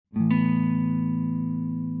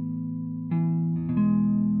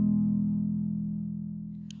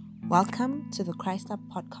Welcome to the Christ Up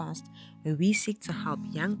podcast, where we seek to help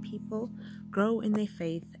young people grow in their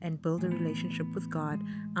faith and build a relationship with God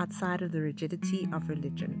outside of the rigidity of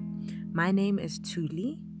religion. My name is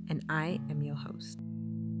Tuli, and I am your host.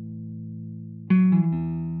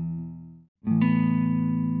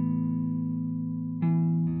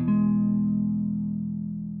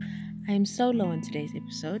 I am solo on today's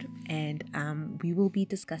episode, and we will be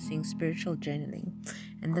discussing spiritual journaling.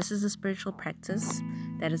 And this is a spiritual practice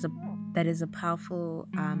that is a powerful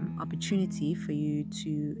opportunity for you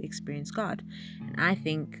to experience God. And I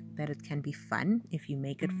think that it can be fun if you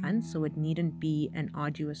make it fun. So it needn't be an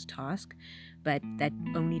arduous task, but that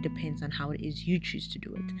only depends on how it is you choose to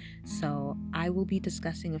do it. So I will be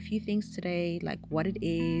discussing a few things today, like what it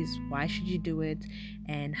is, why should you do it,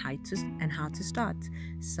 and how to start.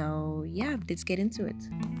 So yeah, let's get into it.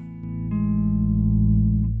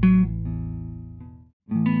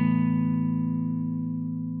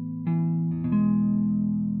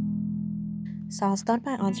 So I'll start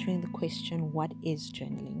by answering the question, what is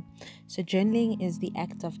journaling? So journaling is the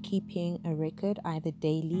act of keeping a record, either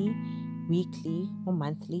daily, weekly, or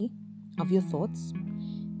monthly, of your thoughts.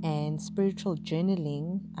 And spiritual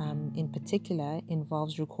journaling in particular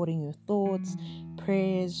involves recording your thoughts,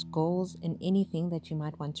 prayers, goals, and anything that you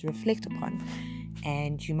might want to reflect upon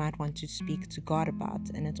and you might want to speak to God about.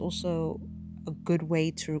 And it's also a good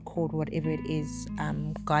way to record whatever it is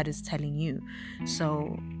God is telling you.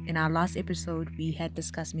 So in our last episode, we had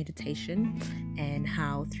discussed meditation and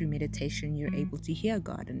how through meditation you're able to hear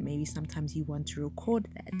God, and maybe sometimes you want to record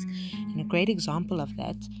that. And a great example of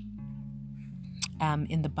that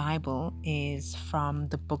in the Bible is from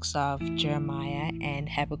the books of Jeremiah and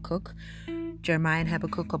Habakkuk. Jeremiah and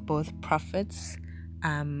Habakkuk are both prophets,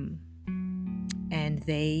 and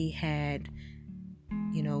they had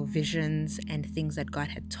visions and things that God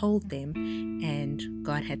had told them, and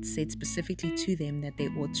God had said specifically to them that they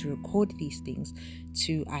ought to record these things,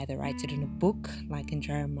 to either write it in a book, like in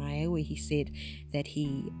Jeremiah, where he said that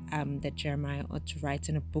that Jeremiah ought to write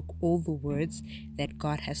in a book all the words that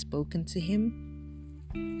God has spoken to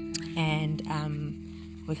him. And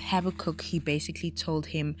with Habakkuk, he basically told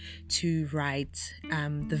him to write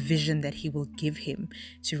the vision that he will give him,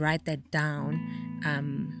 to write that down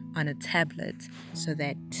on a tablet so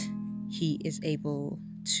that he is able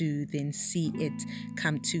to then see it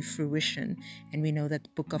come to fruition. And we know that the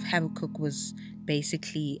book of Habakkuk was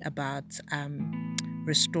basically about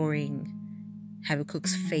restoring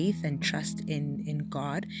Habakkuk's faith and trust in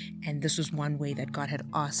God. And this was one way that God had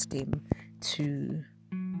asked him to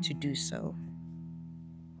do so.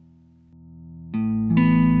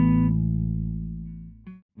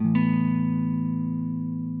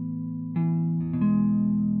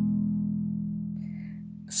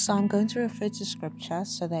 So I'm going to refer to scripture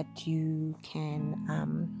so that you can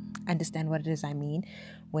understand what it is I mean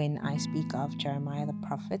when I speak of Jeremiah the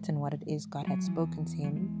prophet and what it is God had spoken to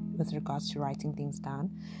him with regards to writing things down.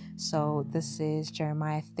 So this is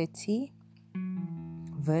Jeremiah 30,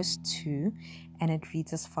 verse 2, and it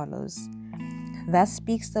reads as follows. Thus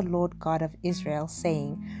speaks the Lord God of Israel,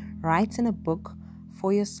 saying, write in a book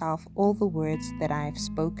for yourself all the words that I have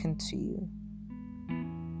spoken to you.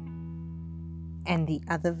 And the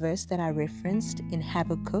other verse that I referenced in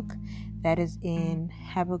Habakkuk, that is in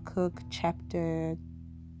Habakkuk chapter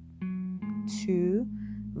 2,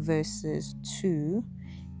 verses 2,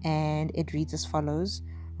 and it reads as follows.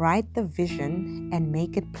 Write the vision and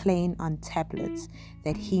make it plain on tablets,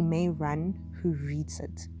 that he may run who reads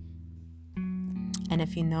it. And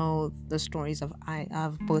if you know the stories of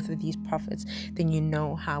both of these prophets, then you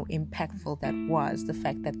know how impactful that was. The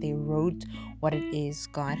fact that they wrote what it is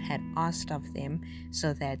God had asked of them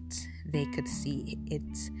so that they could see it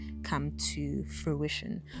come to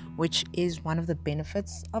fruition, which is one of the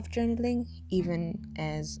benefits of journaling, even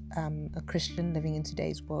as a Christian living in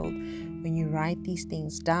today's world. When you write these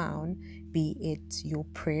things down, be it your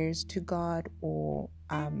prayers to God or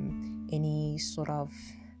any sort of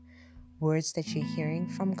words that you're hearing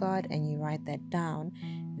from God, and you write that down,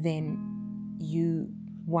 then you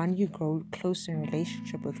grow closer in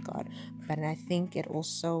relationship with God. But I think it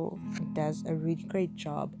also does a really great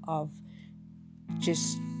job of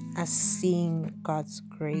just us seeing God's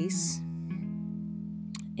grace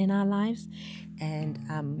in our lives and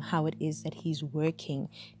how it is that he's working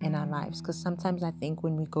in our lives. Because sometimes I think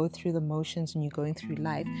when we go through the motions and you're going through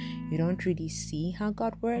life, you don't really see how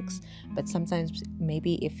God works. But sometimes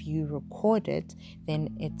maybe if you record it, then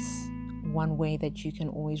it's one way that you can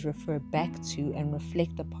always refer back to and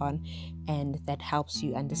reflect upon, and that helps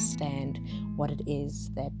you understand what it is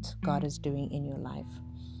that God is doing in your life.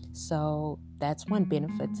 So that's one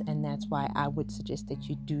benefit, and that's why I would suggest that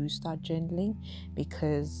you do start journaling,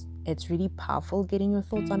 because it's really powerful getting your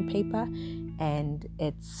thoughts on paper. And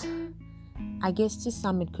it's, I guess to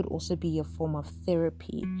some, it could also be a form of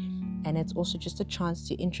therapy. And it's also just a chance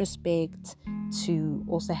to introspect, to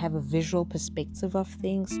also have a visual perspective of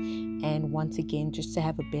things, and once again, just to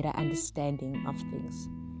have a better understanding of things.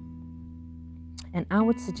 And I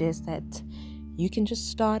would suggest that you can just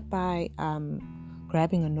start by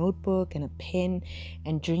grabbing a notebook and a pen,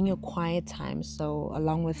 and during your quiet time, so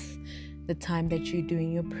along with the time that you're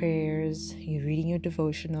doing your prayers, you're reading your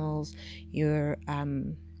devotionals, you're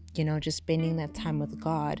just spending that time with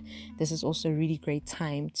God, this is also a really great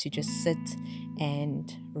time to just sit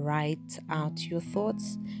and write out your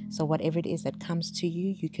thoughts. So whatever it is that comes to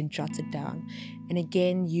you, you can jot it down. And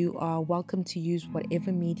again, you are welcome to use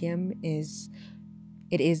whatever medium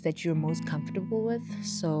it is that you're most comfortable with.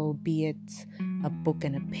 So be it a book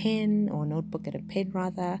and a pen, or a notebook and a pen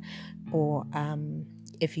rather, or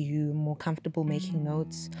if you're more comfortable making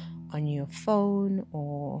notes on your phone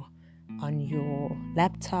or on your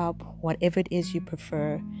laptop, whatever it is you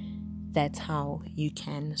prefer, that's how you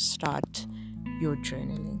can start your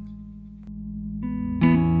journaling.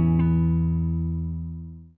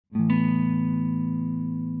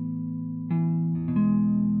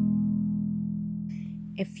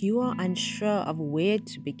 If you are unsure of where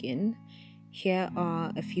to begin, here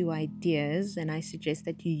are a few ideas, and I suggest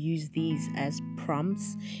that you use these as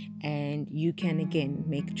prompts, and you can again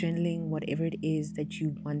make journaling whatever it is that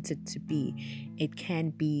you want it to be. It can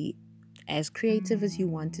be as creative as you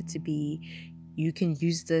want it to be. You can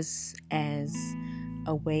use this as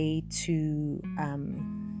a way to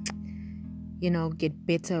get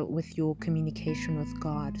better with your communication with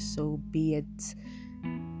God. So be it,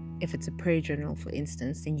 if it's a prayer journal, for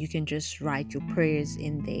instance, then you can just write your prayers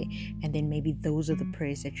in there, and then maybe those are the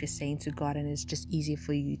prayers that you're saying to God, and it's just easier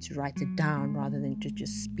for you to write it down rather than to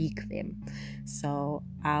just speak them. So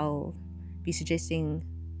I'll be suggesting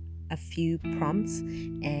a few prompts,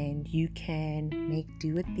 and you can make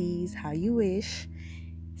do with these how you wish.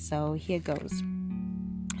 So here goes.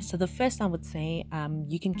 So the first, I would say,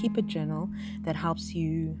 you can keep a journal that helps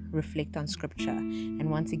you reflect on scripture.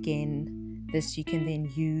 And once again, this you can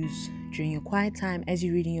then use during your quiet time as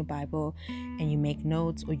you're reading your Bible, and you make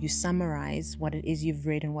notes, or you summarize what it is you've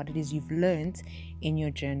read and what it is you've learned in your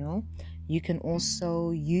journal. You can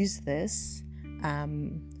also use this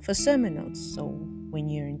for sermon notes. So when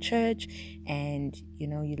you're in church and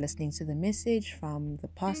you're listening to the message from the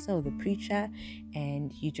pastor or the preacher,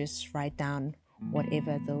 and you just write down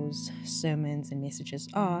whatever those sermons and messages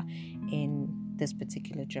are in this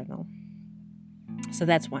particular journal. So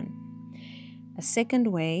that's one. A second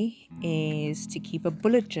way is to keep a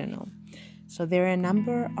bullet journal. So there are a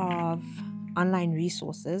number of online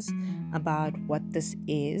resources about what this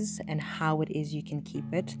is and how it is you can keep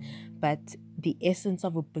it. But the essence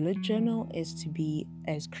of a bullet journal is to be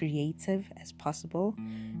as creative as possible.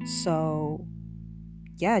 So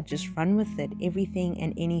yeah, just run with it. Everything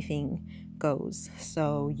and anything goes.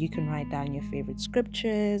 So you can write down your favorite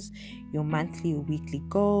scriptures, your monthly or weekly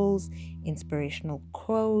goals, inspirational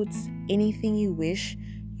quotes, anything you wish.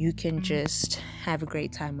 You can just have a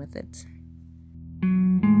great time with it.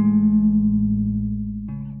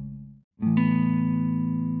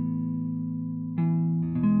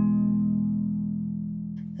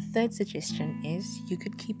 The third suggestion is you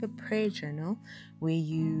could keep a prayer journal where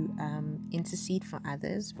you intercede for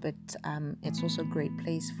others, but it's also a great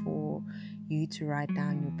place for you to write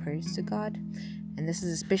down your prayers to God. And this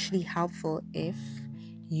is especially helpful if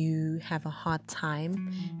you have a hard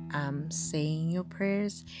time saying your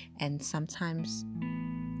prayers, and sometimes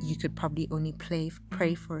you could probably only pray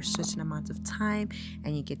for a certain amount of time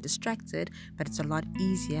and you get distracted, but it's a lot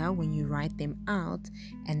easier when you write them out,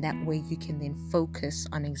 and that way you can then focus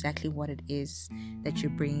on exactly what it is that you're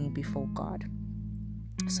bringing before God.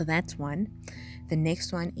 So that's one. The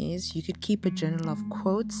next one is you could keep a journal of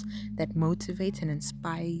quotes that motivate and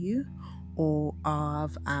inspire you, or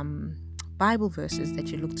of Bible verses that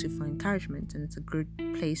you look to for encouragement, and it's a good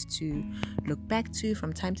place to look back to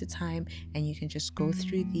from time to time, and you can just go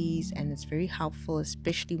through these, and it's very helpful,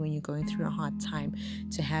 especially when you're going through a hard time,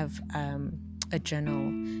 to have a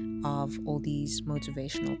journal of all these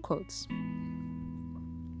motivational quotes.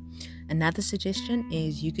 Another suggestion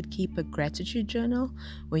is you could keep a gratitude journal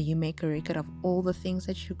where you make a record of all the things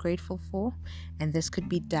that you're grateful for, and this could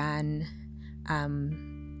be done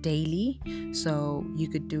daily. So you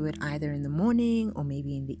could do it either in the morning or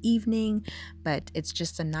maybe in the evening, but it's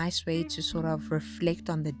just a nice way to sort of reflect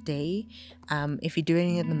on the day. If you're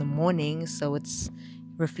doing it in the morning, so it's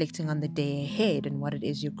reflecting on the day ahead and what it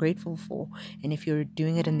is you're grateful for. And if you're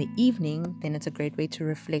doing it in the evening, then it's a great way to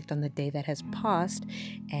reflect on the day that has passed.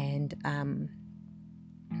 And,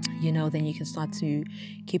 then you can start to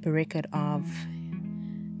keep a record of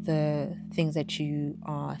the things that you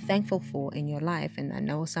are thankful for in your life. And I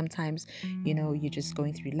know sometimes, you're just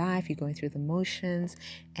going through life, you're going through the motions,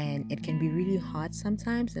 and it can be really hard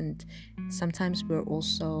sometimes. And sometimes we're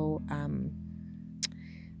also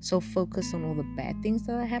so focused on all the bad things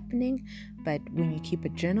that are happening. But when you keep a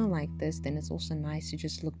journal like this, then it's also nice to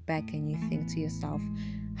just look back and you think to yourself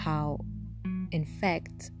how, in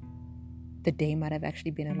fact, the day might have actually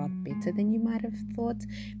been a lot better than you might have thought,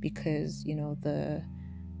 because the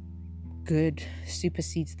good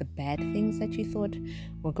supersedes the bad things that you thought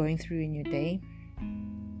were going through in your day.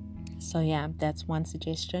 So yeah, that's one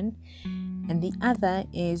suggestion. And the other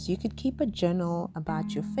is you could keep a journal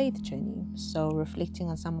about your faith journey. So reflecting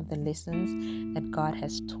on some of the lessons that God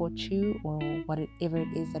has taught you, or whatever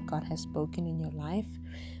it is that God has spoken in your life.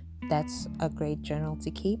 That's a great journal to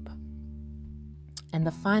keep. And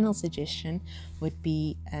the final suggestion would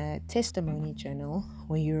be a testimony journal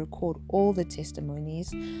where you record all the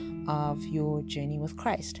testimonies of your journey with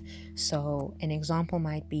Christ. So an example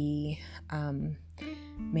might be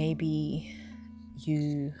maybe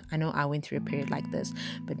I know I went through a period like this,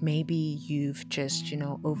 but maybe you've just,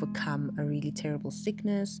 overcome a really terrible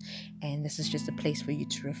sickness, and this is just a place for you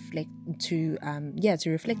to reflect, to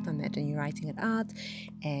reflect on that, and you're writing it out,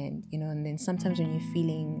 and, and then sometimes when you're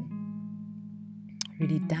feeling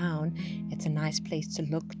really down, it's a nice place to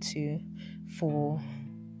look to for,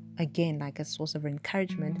 again, like a source of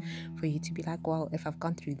encouragement for you to be like, well, if I've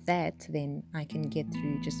gone through that, then I can get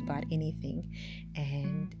through just about anything.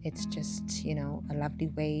 And it's just, a lovely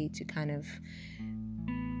way to kind of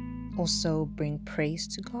also bring praise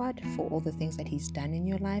to God for all the things that He's done in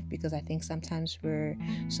your life, because I think sometimes we're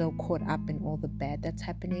so caught up in all the bad that's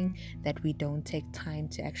happening that we don't take time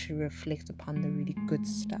to actually reflect upon the really good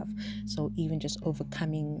stuff. So even just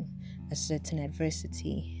overcoming a certain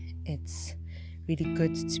adversity, it's really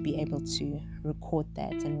good to be able to record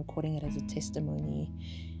that, and recording it as a testimony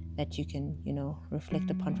that you can, reflect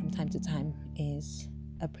upon from time to time is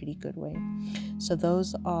a pretty good way. So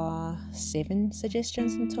those are 7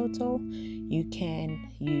 suggestions in total. You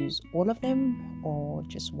can use all of them or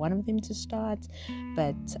just one of them to start,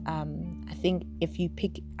 but I think if you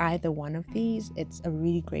pick either one of these, it's a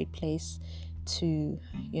really great place to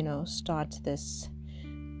start this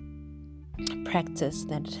practice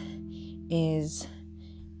that is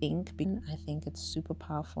I think it's super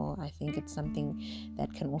powerful. I think it's something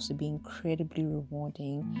that can also be incredibly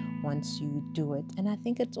rewarding once you do it. And I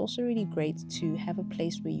think it's also really great to have a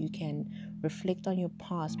place where you can reflect on your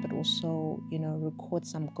past, but also, record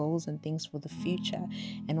some goals and things for the future,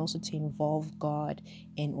 and also to involve God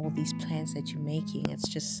in all these plans that you're making. It's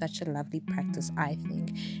just such a lovely practice, I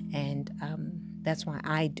think. And that's why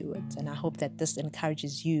I do it. And I hope that this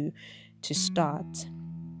encourages you to start,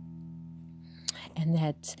 and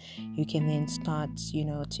that you can then start,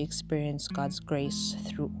 to experience God's grace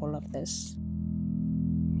through all of this.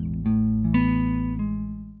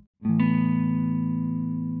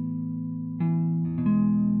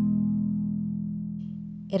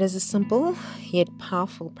 It is a simple yet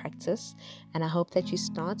powerful practice, and I hope that you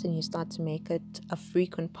start to make it a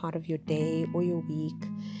frequent part of your day or your week.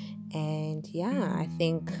 And yeah, I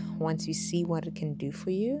think once you see what it can do for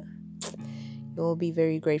you, you'll be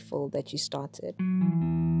very grateful that you started.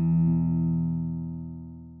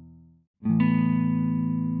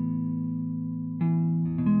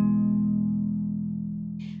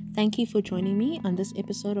 Thank you for joining me on this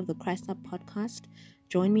episode of the Christ Up podcast.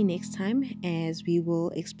 Join me next time as we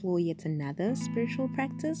will explore yet another spiritual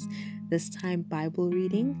practice, this time Bible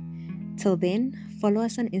reading. Till then, follow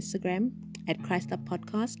us on Instagram at Christ Up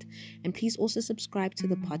Podcast, and please also subscribe to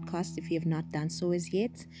the podcast if you have not done so as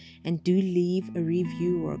yet, and do leave a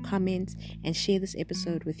review or a comment and share this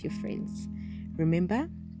episode with your friends. Remember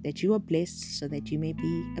that you are blessed so that you may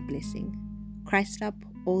be a blessing. Christ Up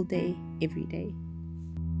all day, every day.